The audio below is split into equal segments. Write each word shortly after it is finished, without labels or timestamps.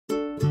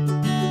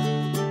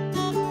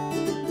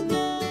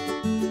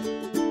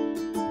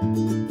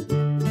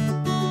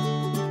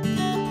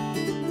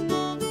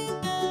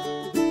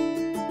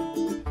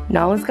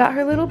Nala's got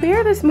her little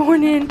bear this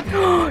morning.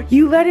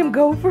 You let him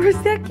go for a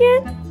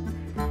second?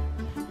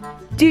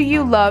 Do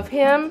you love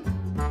him?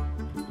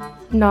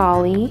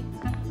 Nolly.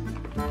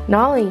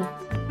 Nolly,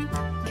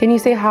 can you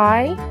say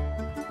hi?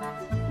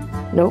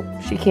 Nope,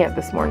 she can't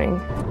this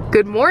morning.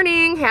 Good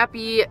morning,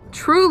 happy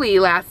truly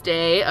last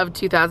day of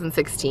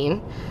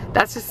 2016.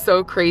 That's just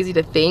so crazy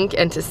to think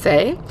and to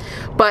say.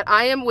 But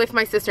I am with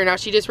my sister now.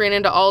 She just ran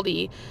into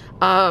Aldi.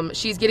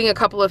 She's getting a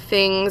couple of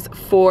things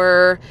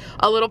for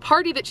a little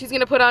party that she's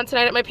gonna put on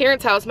tonight at my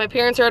parents' house. My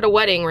parents are at a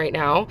wedding right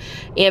now,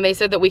 and they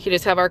said that we could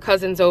just have our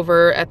cousins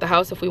over at the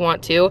house if we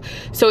want to.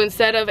 So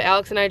instead of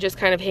Alex and I just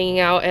kind of hanging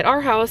out at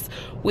our house,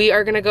 we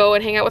are gonna go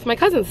and hang out with my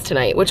cousins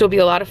tonight, which will be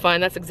a lot of fun.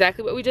 That's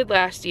exactly what we did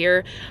last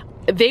year.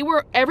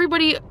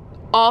 Everybody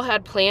all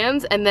had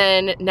plans, and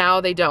then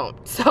now they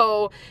don't.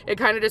 So it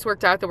kind of just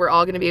worked out that we're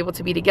all gonna be able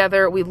to be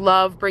together. We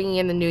love bringing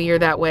in the new year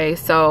that way,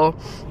 so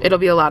it'll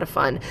be a lot of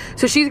fun.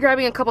 So she's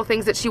grabbing a couple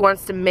things that she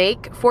wants to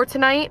make for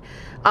tonight,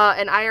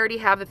 and I already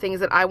have the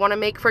things that I wanna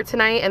make for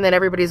tonight, and then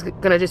everybody's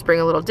gonna just bring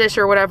a little dish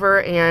or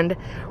whatever, and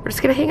we're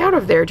just gonna hang out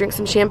over there, drink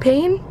some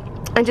champagne,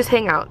 and just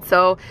hang out.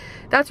 So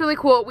that's really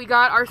cool. We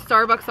got our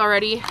Starbucks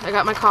already. I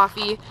got my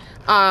coffee.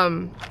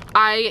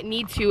 I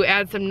need to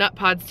add some nut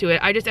pods to it.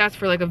 I just asked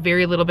for like a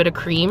very little bit of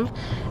cream,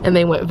 and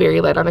they went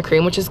very light on the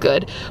cream, which is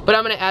good. But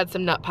I'm gonna add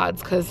some nut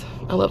pods because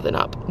I love the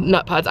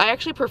nut pods. I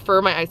actually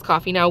prefer my iced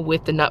coffee now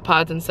with the nut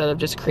pods instead of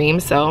just cream,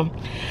 so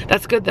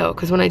that's good though,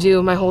 because when I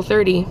do my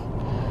Whole30,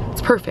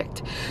 it's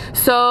perfect.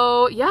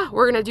 So yeah,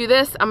 we're gonna do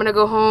this. I'm gonna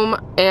go home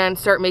and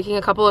start making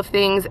a couple of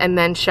things and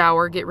then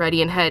shower, get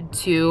ready, and head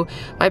to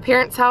my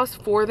parents' house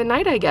for the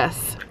night, I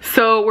guess.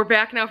 So we're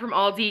back now from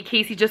Aldi.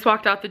 Casey just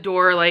walked out the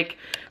door like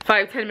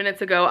 5-10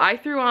 minutes ago. I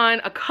threw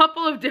on a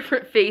couple of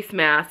different face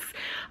masks.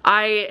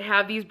 I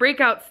have these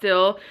breakouts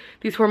still,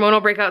 these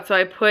hormonal breakouts, so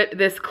I put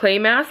this clay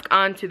mask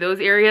onto those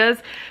areas.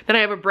 Then I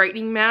have a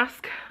brightening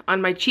mask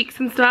on my cheeks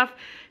and stuff.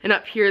 And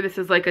up here, this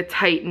is like a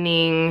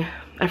tightening,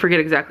 I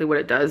forget exactly what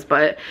it does,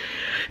 but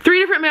 3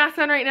 different masks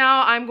on right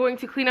now. I'm going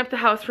to clean up the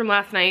house from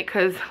last night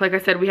because, like I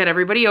said, we had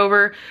everybody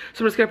over.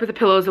 So I'm just gonna put the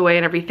pillows away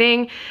and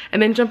everything,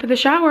 and then jump in the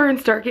shower and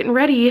start getting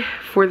ready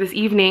for this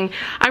evening.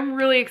 I'm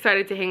really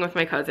excited to hang with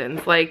my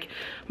cousins. Like,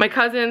 my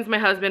cousins, my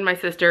husband, my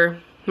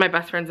sister, my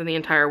best friends in the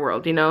entire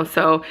world, you know?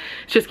 So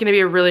it's just gonna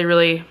be a really,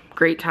 really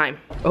great time.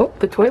 Oh,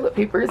 the toilet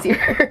paper is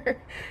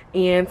here.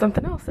 And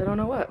something else, I don't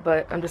know what,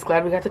 but I'm just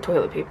glad we got the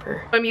toilet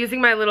paper. I'm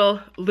using my little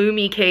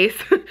Lumi case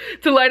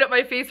to light up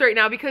my face right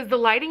now because the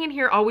lighting in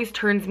here always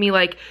turns me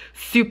like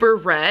super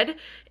red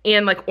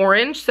and like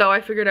orange, so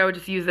I figured I would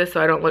just use this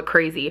so I don't look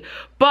crazy.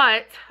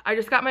 But I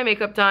just got my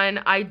makeup done.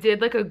 I did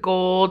like a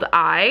gold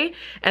eye,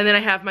 and then I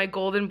have my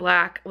gold and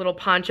black little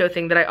poncho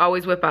thing that I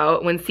always whip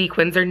out when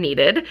sequins are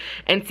needed,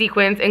 and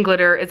sequins and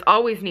glitter is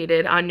always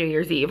needed on New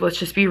Year's Eve, let's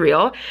just be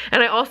real.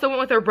 And I also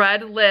went with a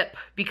red lip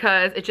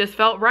because it just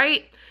felt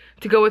right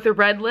to go with a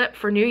red lip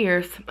for New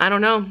Year's. I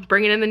don't know,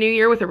 bringing in the new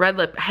year with a red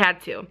lip, I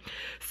had to.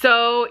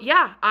 So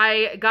yeah,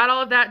 I got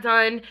all of that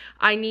done.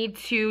 I need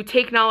to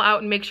take Nala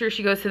out and make sure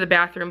she goes to the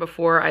bathroom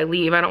before I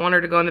leave. I don't want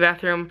her to go in the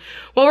bathroom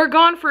while we're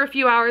gone for a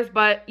few hours,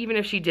 but even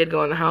if she did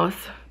go in the house,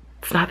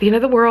 it's not the end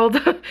of the world.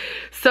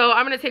 So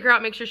I'm gonna take her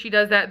out, make sure she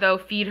does that though,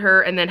 feed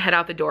her, and then head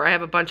out the door. I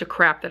have a bunch of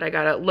crap that I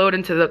gotta load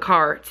into the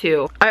car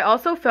too. I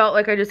also felt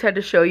like I just had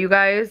to show you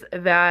guys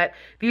that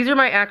these are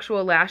my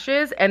actual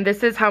lashes, and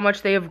this is how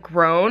much they have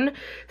grown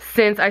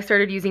since I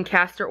started using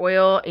castor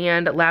oil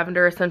and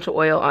lavender essential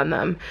oil on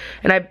them.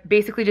 And I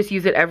basically just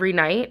use it every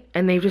night,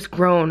 and they've just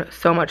grown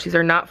so much. These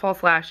are not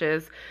false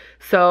lashes.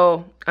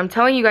 So I'm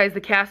telling you guys,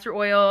 the castor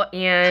oil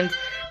and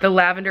the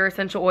lavender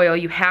essential oil,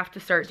 you have to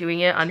start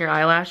doing it on your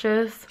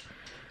eyelashes.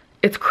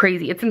 It's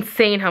crazy. It's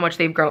insane how much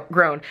they've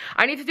grown.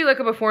 I need to do like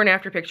a before and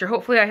after picture.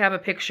 Hopefully I have a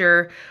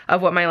picture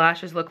of what my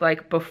lashes look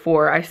like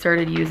before I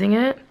started using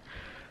it.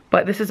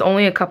 But this is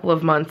only a couple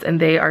of months and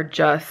they are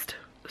just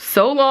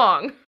so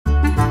long.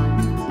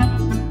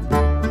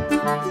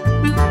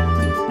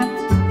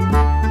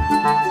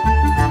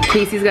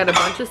 Casey's got a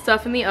bunch of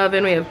stuff in the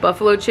oven. We have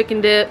buffalo chicken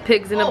dip,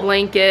 pigs in a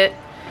blanket.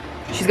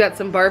 She's got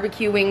some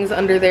barbecue wings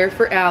under there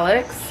for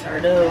Alex.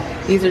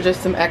 These are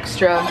just some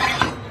extra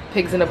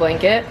pigs in a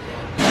blanket.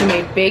 She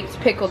made baked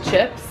pickle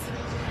chips.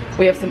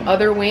 We have some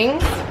other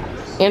wings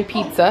and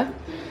pizza.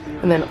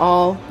 And then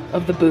all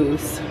of the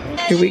booze.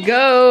 Here we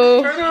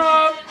go. Turn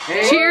up.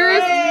 Hey.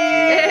 Cheers.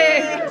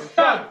 Hey.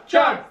 Chug,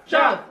 chug,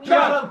 chug,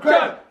 chug,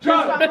 chug,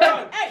 chug, chug,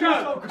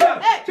 chug,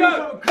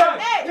 chug,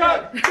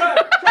 chug,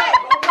 chug.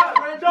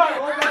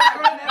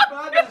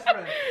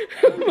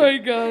 Oh my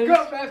gosh.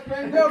 Go best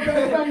friend, go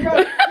best friend, go.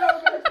 Go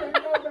best friend,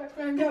 go best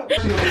friend, go.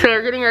 So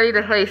we're getting ready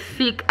to play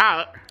Seek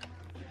Out.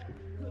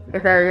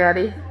 Is that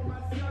ready?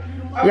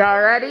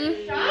 Y'all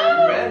ready?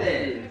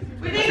 Ready.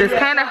 This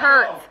kind of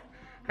hurts,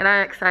 and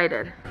I'm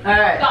excited.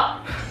 Alright.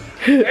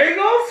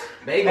 Bagels?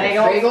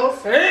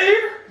 Bagels. Hey.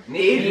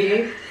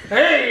 Need.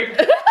 Hey.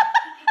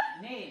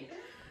 Need.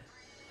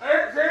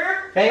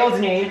 Bagels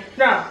need.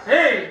 No.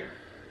 Hey.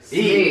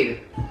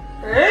 Seed.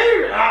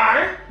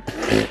 Hey.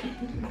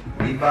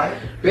 Levi.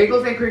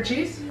 Bagels and cream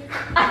cheese?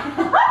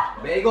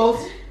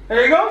 Bagels.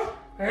 Bagels.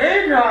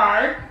 Hey,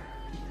 dry.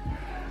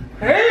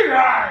 Hey,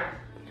 dry.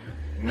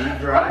 Lead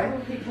dry.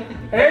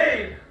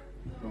 Hey.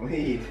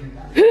 Lead.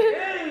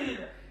 Hey.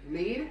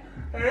 Lead?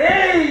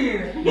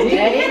 Hey.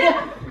 Aid?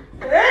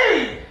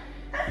 Hey.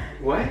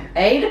 What?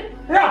 Aid?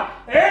 No.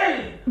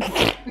 Hey.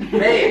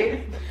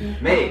 Made.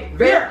 Made.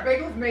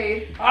 Bagels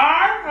made.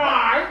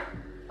 I.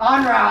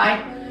 On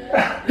rye.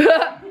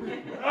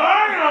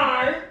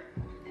 I.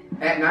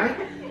 At night?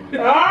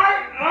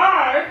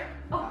 I.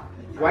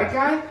 White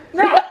guy?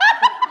 No.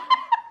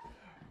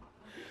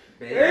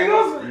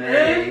 Bagels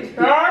made.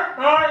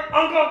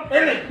 Uncle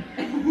Henry.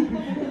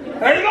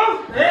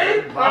 Bagels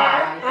made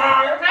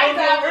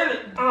Uncle Henry.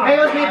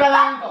 Bagels made by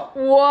my uncle.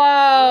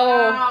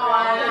 Whoa.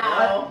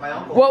 Wow. My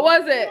uncle. What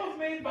was it? Bagels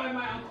made by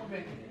my Uncle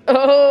Vicky.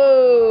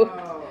 Oh.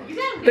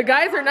 The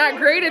guys are not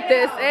great at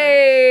this.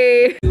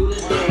 Hey.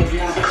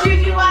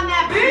 Juju on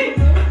that beat.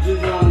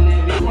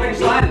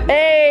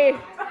 Hey.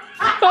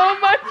 Oh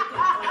my.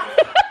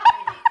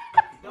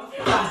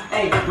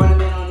 Hey, run a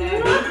man on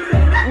that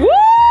beat. Woo.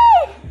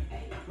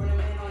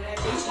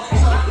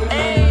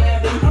 Hey,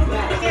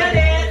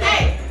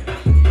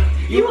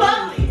 you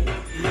ugly.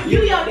 You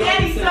your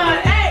daddy's son.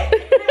 Hey.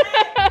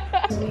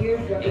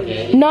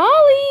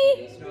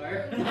 Nolly.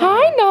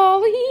 Hi,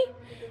 Nolly.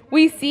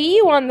 We see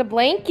you on the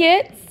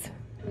blankets.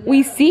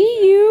 We see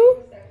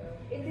you.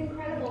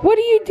 What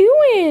are you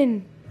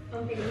doing?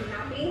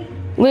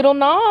 Little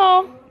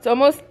Nall. It's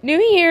almost New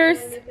Year's.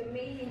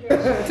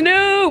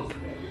 Snoop.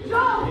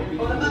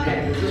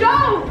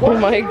 Oh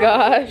my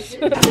gosh. 2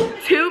 minutes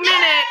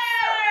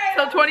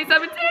till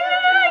 2017.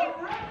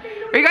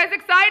 Are you guys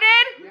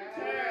excited?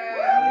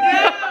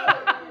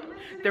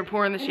 They're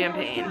pouring the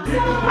champagne.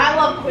 I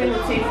love Queen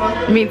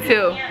Latifah. Me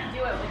too.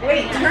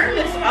 Wait, turn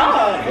this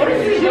up. What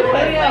are you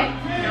doing?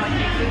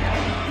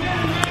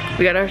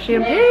 We got our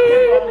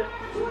champagne.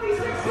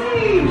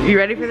 You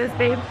ready for this,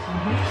 babe?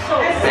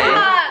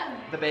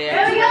 The Here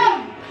bag. we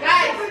go.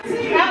 Guys,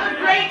 have a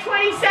great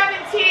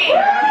 2017.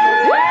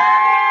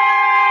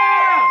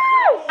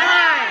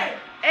 9,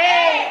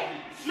 8,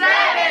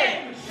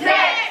 7, 6,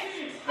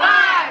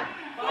 5,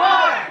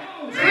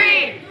 4,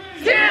 3,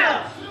 2,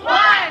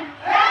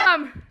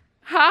 1.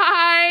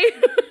 Hi.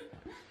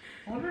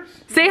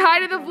 Say hi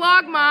to the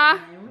vlog, Ma.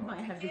 We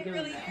might have to give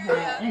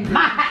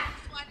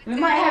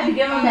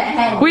him that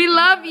head. We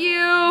love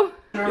you.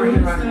 Woo!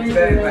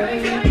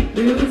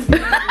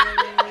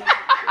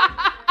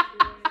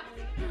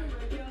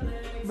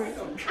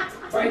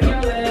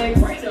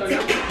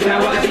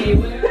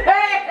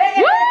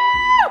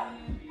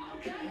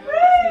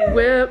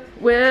 Whip,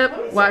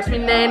 whip, watch me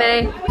nay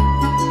nay.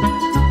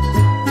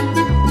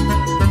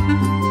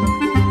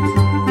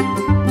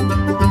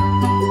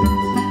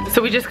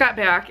 So we just got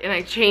back and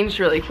I changed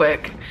really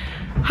quick.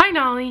 Hi,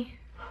 Nolly.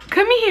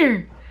 Come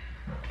here.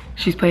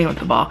 She's playing with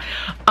the ball.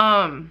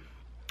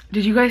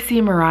 Did you guys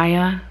see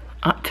Mariah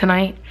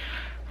tonight?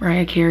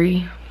 Mariah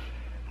Carey?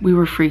 We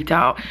were freaked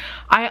out.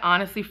 I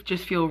honestly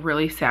just feel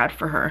really sad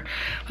for her.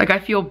 Like, I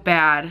feel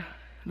bad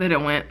that it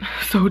went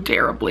so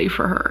terribly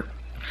for her.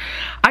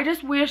 I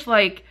just wish,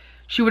 like,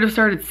 she would have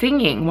started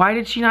singing. Why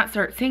did she not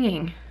start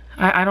singing?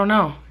 I don't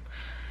know.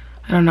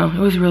 I don't know. It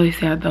was really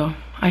sad, though.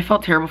 I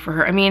felt terrible for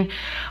her. I mean,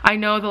 I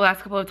know the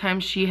last couple of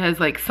times she has,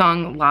 like,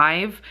 sung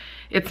live,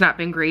 it's not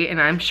been great, and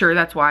I'm sure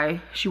that's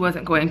why she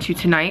wasn't going to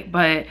tonight,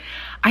 but,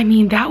 I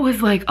mean, that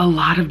was, like, a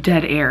lot of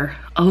dead air.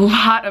 A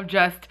lot of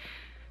just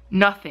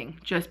nothing,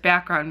 just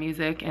background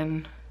music,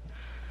 and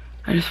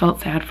I just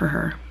felt sad for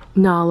her.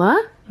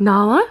 Nala?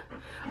 Nala?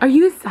 Are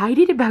you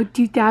excited about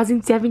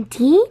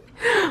 2017?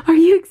 Are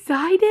you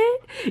excited?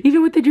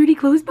 Even with the dirty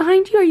clothes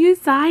behind you, are you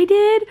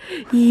excited?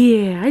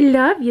 Yeah, I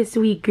love you,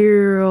 sweet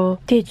girl.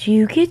 Did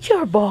you get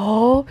your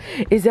ball?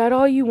 Is that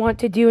all you want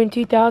to do in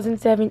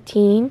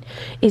 2017?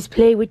 Is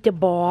play with the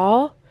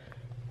ball?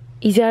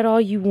 Is that all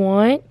you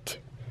want?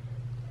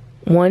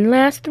 One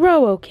last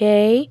throw,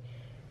 okay?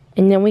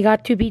 And then we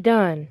got to be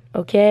done,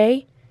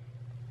 okay?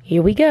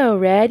 Here we go,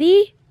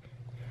 ready?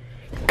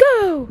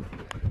 Go!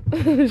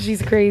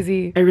 She's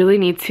crazy. I really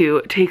need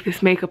to take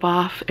this makeup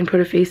off and put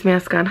a face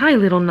mask on. Hi,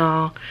 little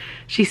Nall.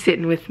 She's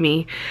sitting with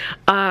me.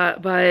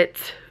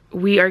 But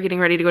we are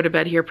getting ready to go to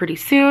bed here pretty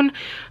soon.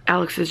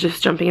 Alex is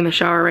just jumping in the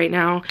shower right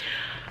now.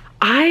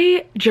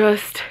 I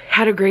just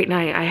had a great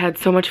night. I had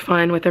so much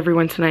fun with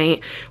everyone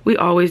tonight. We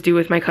always do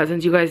with my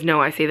cousins. You guys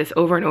know I say this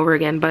over and over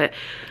again, but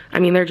I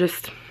mean, they're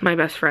just my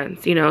best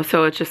friends, you know?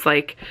 So it's just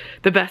like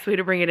the best way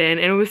to bring it in.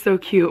 And it was so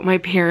cute. My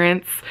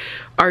parents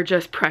are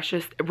just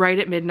precious. Right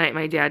at midnight,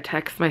 my dad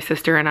texted my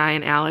sister and I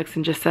and Alex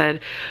and just said,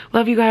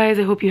 love you guys.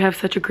 I hope you have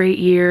such a great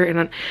year.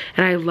 And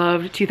I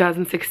loved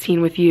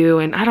 2016 with you.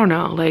 And I don't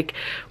know, like,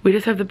 we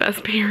just have the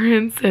best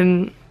parents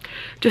and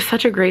just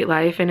such a great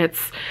life. And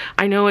it's,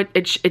 I know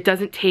it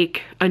doesn't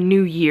take a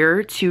new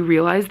year to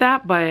realize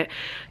that, but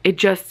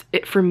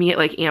for me, it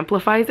like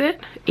amplifies it.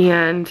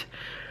 And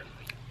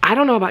I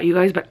don't know about you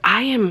guys, but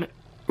I am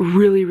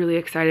really, really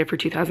excited for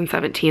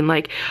 2017.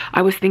 Like,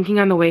 I was thinking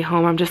on the way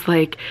home, I'm just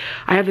like,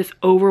 I have this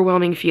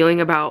overwhelming feeling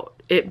about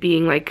it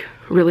being like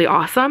really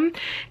awesome.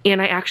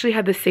 And I actually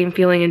had the same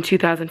feeling in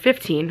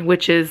 2015,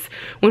 which is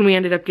when we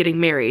ended up getting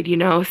married, you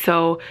know?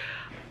 So,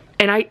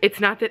 and it's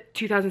not that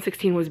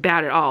 2016 was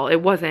bad at all.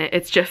 It wasn't.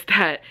 It's just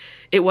that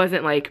it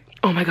wasn't like,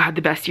 oh my God,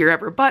 the best year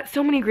ever. But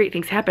so many great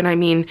things happened. I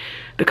mean,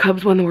 the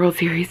Cubs won the World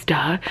Series,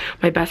 duh.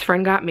 My best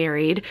friend got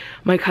married.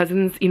 My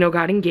cousins, you know,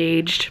 got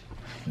engaged.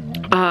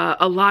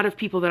 A lot of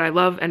people that I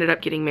love ended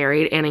up getting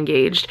married and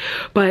engaged.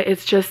 But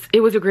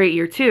it was a great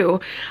year too.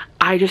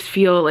 I just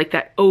feel like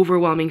that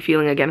overwhelming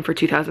feeling again for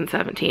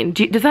 2017.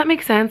 Does that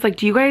make sense?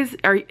 Like,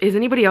 is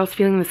anybody else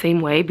feeling the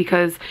same way?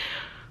 Because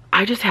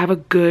I just have a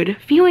good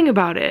feeling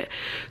about it.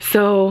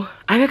 So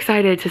I'm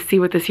excited to see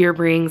what this year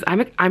brings.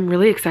 I'm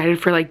really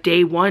excited for like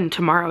day one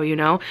tomorrow, you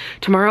know?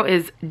 Tomorrow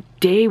is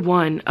day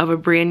one of a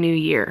brand new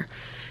year.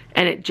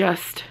 And it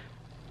just,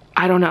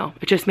 I don't know,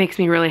 it just makes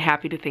me really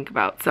happy to think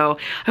about. So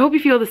I hope you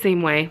feel the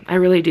same way. I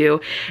really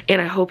do.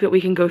 And I hope that we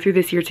can go through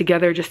this year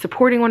together, just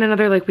supporting one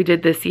another like we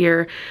did this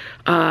year.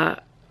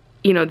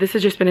 You know, this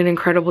has just been an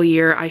incredible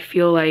year. I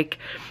feel like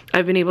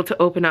I've been able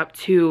to open up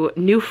to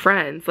new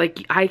friends.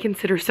 Like, I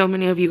consider so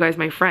many of you guys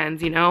my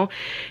friends, you know?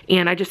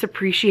 And I just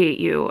appreciate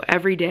you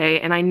every day.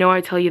 And I know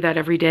I tell you that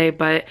every day,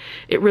 but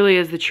it really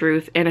is the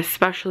truth. And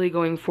especially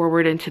going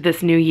forward into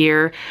this new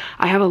year,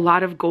 I have a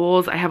lot of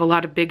goals. I have a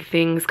lot of big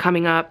things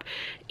coming up,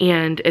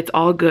 and it's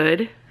all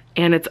good.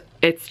 And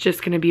it's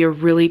just gonna be a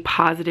really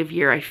positive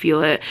year. I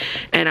feel it.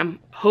 And I'm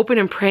hoping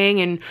and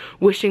praying and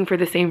wishing for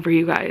the same for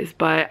you guys.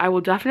 But I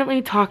will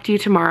definitely talk to you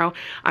tomorrow.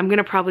 I'm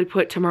gonna probably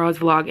put tomorrow's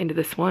vlog into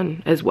this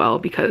one as well,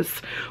 because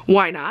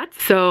why not?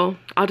 So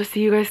I'll just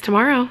see you guys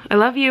tomorrow. I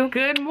love you.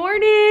 Good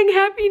morning,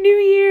 Happy New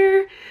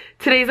Year.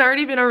 Today's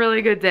already been a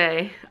really good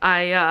day.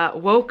 I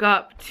woke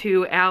up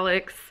to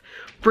Alex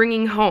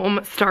bringing home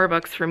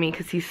Starbucks for me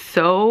because he's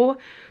so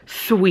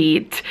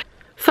sweet.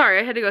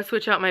 Sorry, I had to go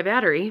switch out my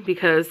battery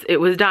because it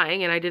was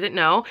dying and I didn't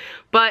know.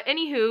 But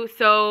anywho,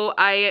 so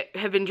I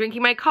have been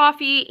drinking my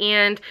coffee,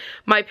 and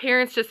my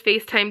parents just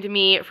FaceTimed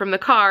me from the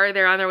car.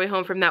 They're on their way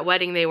home from that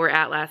wedding they were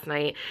at last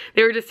night.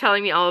 They were just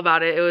telling me all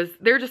about it.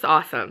 They're just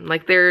awesome.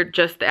 Like, they're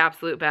just the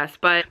absolute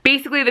best. But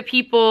basically the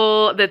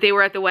people that they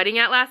were at the wedding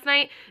at last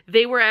night,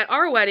 they were at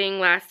our wedding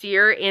last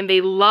year, and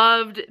they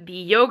loved the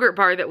yogurt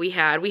bar that we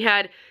had. We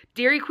had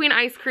Dairy Queen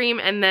ice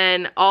cream and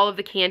then all of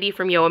the candy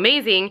from Yo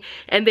Amazing,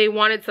 and they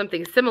wanted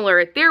something similar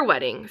at their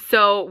wedding.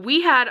 So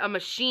we had a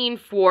machine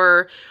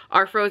for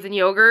our frozen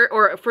yogurt,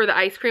 or for the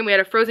ice cream. We had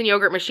a frozen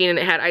yogurt machine and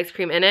it had ice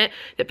cream in it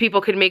that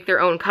people could make their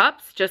own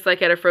cups, just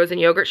like at a frozen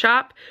yogurt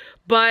shop.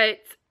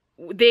 But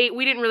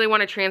we didn't really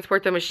want to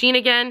transport the machine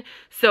again,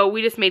 so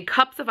we just made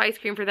cups of ice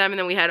cream for them, and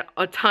then we had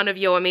a ton of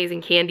Yo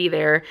Amazing candy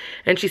there,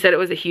 and she said it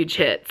was a huge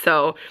hit.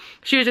 So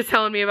she was just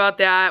telling me about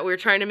that. We were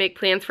trying to make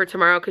plans for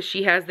tomorrow because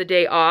she has the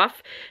day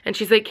off, and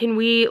she's like, can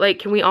we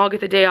all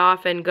get the day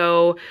off and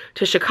go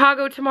to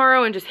Chicago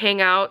tomorrow and just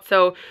hang out?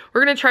 So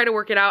we're gonna try to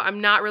work it out.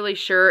 I'm not really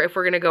sure if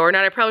we're gonna go or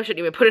not. I probably shouldn't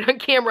even put it on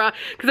camera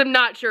because I'm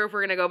not sure if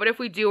we're gonna go, but if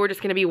we do, we're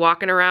just gonna be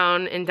walking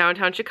around in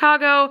downtown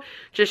Chicago,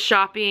 just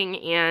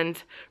shopping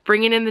and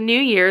bringing in the new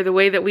year the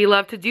way that we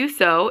love to do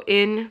so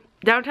in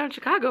downtown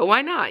Chicago.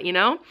 Why not, you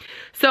know?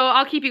 So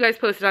I'll keep you guys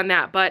posted on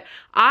that. But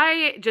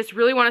I just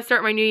really want to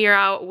start my new year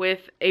out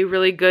with a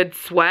really good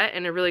sweat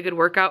and a really good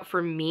workout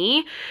for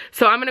me.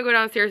 So I'm gonna go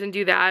downstairs and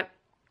do that.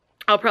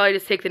 I'll probably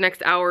just take the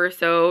next hour or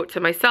so to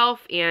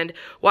myself and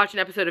watch an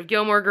episode of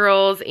Gilmore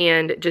Girls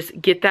and just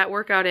get that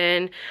workout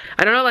in.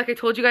 I don't know, like I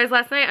told you guys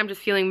last night, I'm just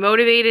feeling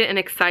motivated and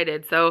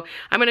excited. So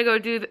I'm gonna go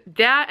do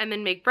that and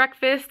then make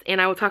breakfast, and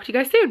I will talk to you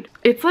guys soon.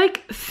 It's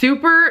like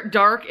super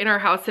dark in our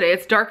house today.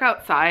 It's dark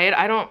outside.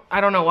 I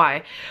don't know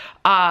why.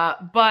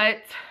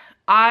 But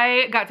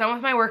I got done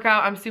with my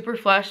workout. I'm super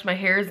flushed. My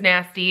hair is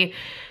nasty,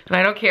 and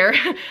I don't care.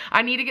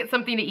 I need to get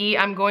something to eat.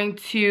 I'm going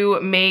to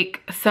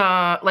make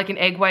like an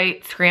egg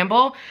white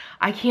scramble.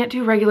 I can't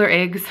do regular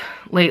eggs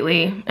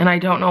lately, and I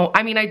don't know.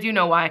 I mean, I do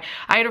know why.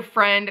 I had a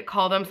friend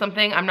call them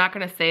something. I'm not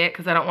gonna say it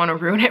because I don't want to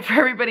ruin it for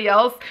everybody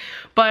else,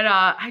 but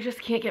I just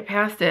can't get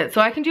past it.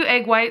 So I can do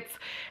egg whites,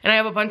 and I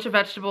have a bunch of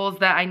vegetables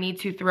that I need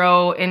to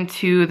throw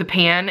into the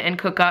pan and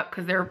cook up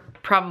because they're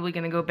probably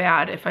gonna go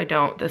bad if I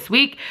don't this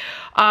week.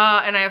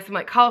 And I have some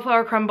like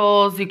cauliflower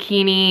crumbles,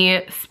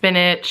 zucchini,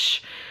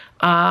 spinach.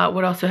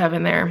 What else do I have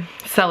in there?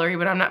 Celery,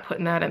 but I'm not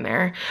putting that in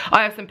there.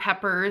 I have some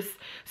peppers.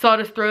 So I'll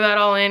just throw that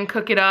all in,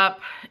 cook it up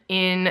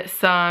in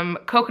some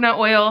coconut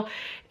oil,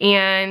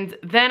 and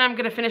then I'm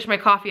gonna finish my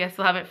coffee. I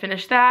still haven't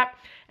finished that,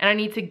 and I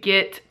need to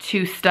get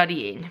to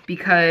studying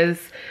because,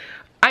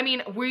 I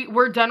mean,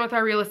 we're done with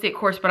our real estate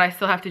course, but I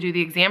still have to do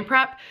the exam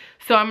prep.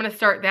 So I'm gonna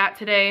start that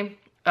today.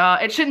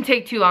 It shouldn't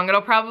take too long.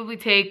 It'll probably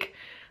take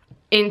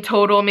in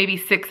total maybe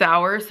 6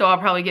 hours, so I'll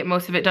probably get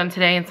most of it done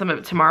today and some of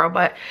it tomorrow,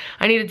 but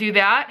I need to do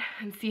that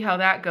and see how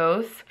that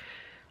goes.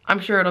 I'm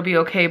sure it'll be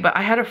okay, but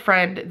I had a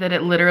friend that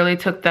it literally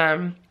took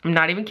them, I'm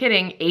not even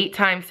kidding, 8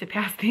 times to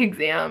pass the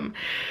exam.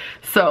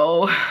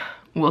 So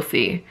we'll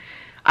see.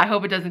 I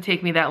hope it doesn't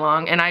take me that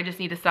long, and I just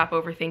need to stop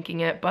overthinking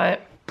it,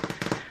 but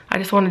I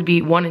just wanted to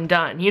be one and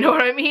done, you know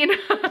what I mean?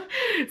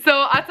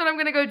 So that's what I'm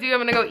gonna go do. I'm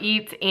gonna go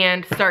eat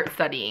and start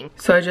studying.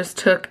 So I just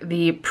took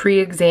the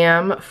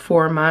pre-exam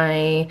for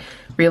my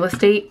real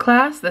estate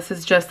class. This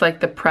is just like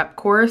the prep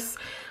course.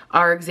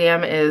 Our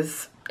exam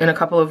is in a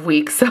couple of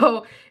weeks.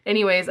 So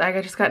anyways, I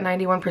just got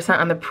 91%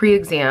 on the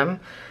pre-exam.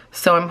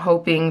 So I'm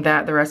hoping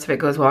that the rest of it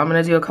goes well. I'm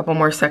gonna do a couple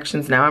more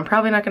sections now. I'm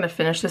probably not gonna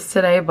finish this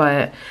today,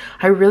 but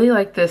I really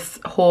like this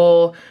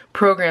whole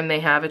program they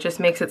have. It just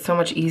makes it so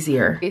much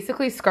easier.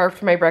 Basically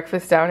scarfed my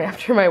breakfast down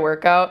after my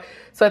workout.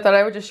 So I thought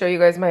I would just show you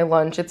guys my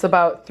lunch. It's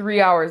about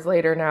 3 hours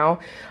later now,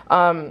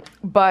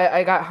 but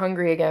I got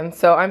hungry again.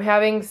 So I'm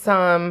having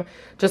some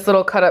just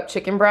little cut up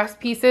chicken breast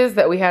pieces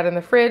that we had in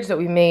the fridge that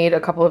we made a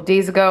couple of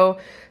days ago.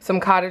 Some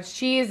cottage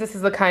cheese. This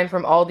is the kind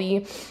from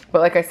Aldi, but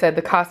like I said,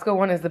 the Costco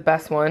one is the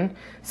best one.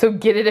 So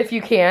get it if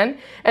you can.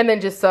 And then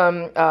just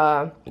some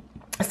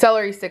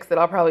celery sticks that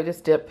I'll probably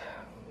just dip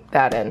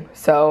that in.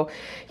 So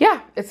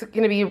yeah, it's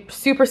gonna be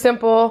super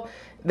simple.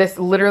 This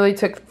literally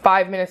took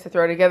 5 minutes to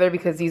throw together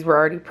because these were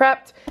already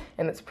prepped,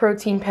 and it's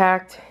protein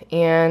packed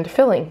and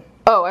filling.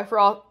 Oh, I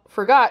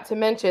forgot to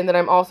mention that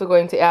I'm also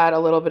going to add a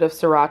little bit of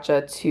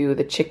sriracha to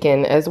the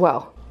chicken as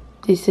well.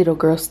 This little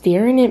girl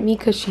staring at me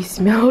because she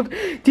smelled.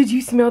 Did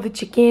you smell the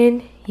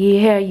chicken?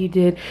 Yeah, you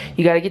did.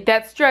 You gotta get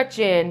that stretch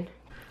in.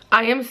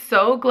 I am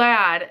so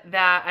glad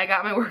that I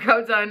got my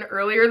workout done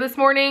earlier this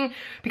morning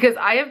because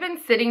I have been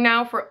sitting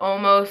now for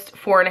almost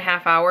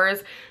 4.5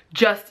 hours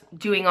just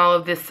doing all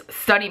of this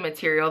study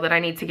material that I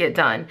need to get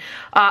done.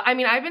 I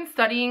mean, I've been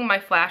studying my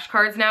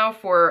flashcards now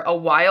for a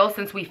while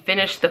since we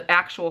finished the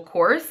actual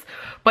course,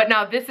 but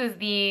now this is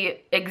the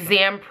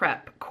exam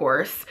prep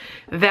course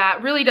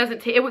that really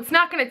doesn't take, it's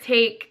not gonna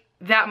take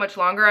that much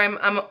longer.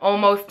 I'm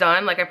almost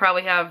done. Like I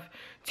probably have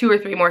 2 or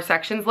 3 more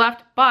sections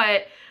left,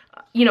 but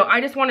you know,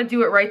 I just wanna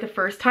do it right the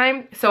first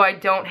time so I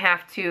don't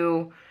have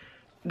to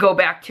go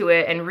back to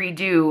it and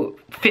redo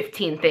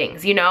 15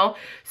 things, you know?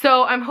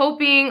 So I'm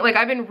hoping, like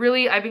I've been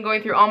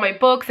going through all my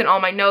books and all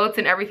my notes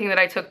and everything that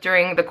I took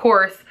during the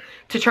course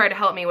to try to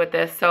help me with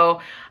this.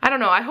 So I don't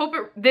know, I hope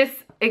this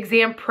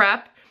exam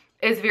prep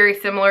is very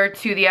similar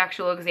to the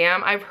actual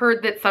exam. I've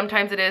heard that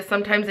sometimes it is,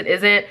 sometimes it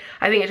isn't.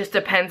 I think it just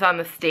depends on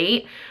the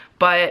state,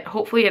 but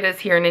hopefully it is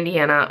here in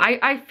Indiana.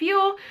 I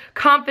feel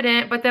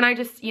confident, but then I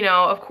just, you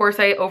know, of course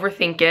I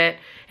overthink it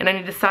and I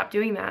need to stop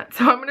doing that.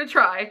 So I'm gonna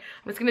try.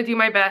 I'm just gonna do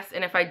my best,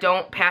 and if I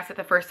don't pass it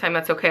the first time,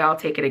 that's okay, I'll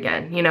take it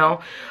again, you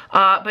know?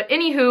 But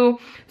anywho,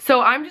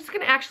 so I'm just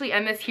gonna actually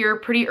end this here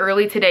pretty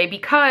early today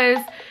because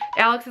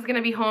Alex is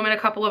gonna be home in a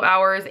couple of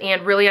hours,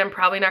 and really I'm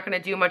probably not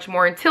gonna do much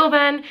more until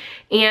then,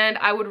 and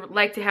I would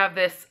like to have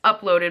this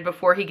uploaded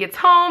before he gets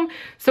home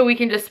so we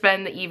can just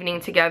spend the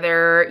evening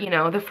together, you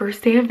know, the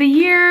first day of the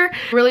year.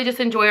 Really just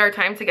enjoy our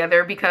time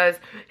together because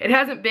it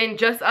hasn't been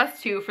just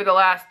us two for the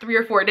last 3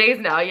 or 4 days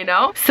now, you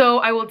know? So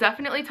I will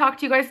definitely talk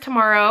to you guys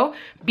tomorrow.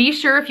 Be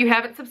sure, if you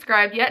haven't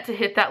subscribed yet, to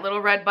hit that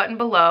little red button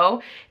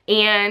below,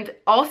 and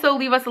also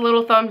leave us a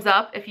little thumbs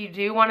up if you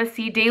do want to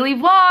see daily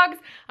vlogs.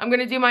 I'm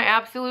gonna do my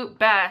absolute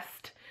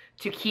best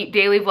to keep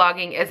daily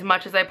vlogging as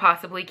much as I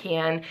possibly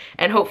can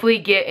and hopefully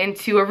get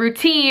into a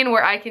routine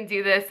where I can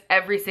do this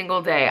every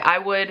single day.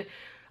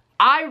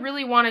 I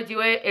really want to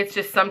do it. It's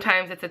just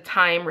sometimes it's a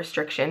time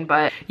restriction,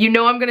 but you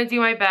know I'm gonna do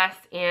my best,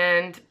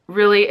 and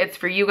really it's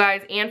for you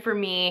guys and for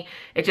me.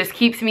 It just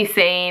keeps me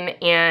sane,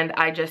 and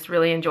I just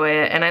really enjoy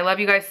it. And I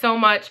love you guys so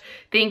much.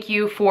 Thank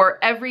you for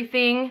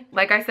everything,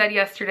 like I said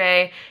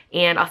yesterday,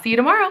 and I'll see you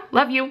tomorrow.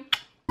 Love you.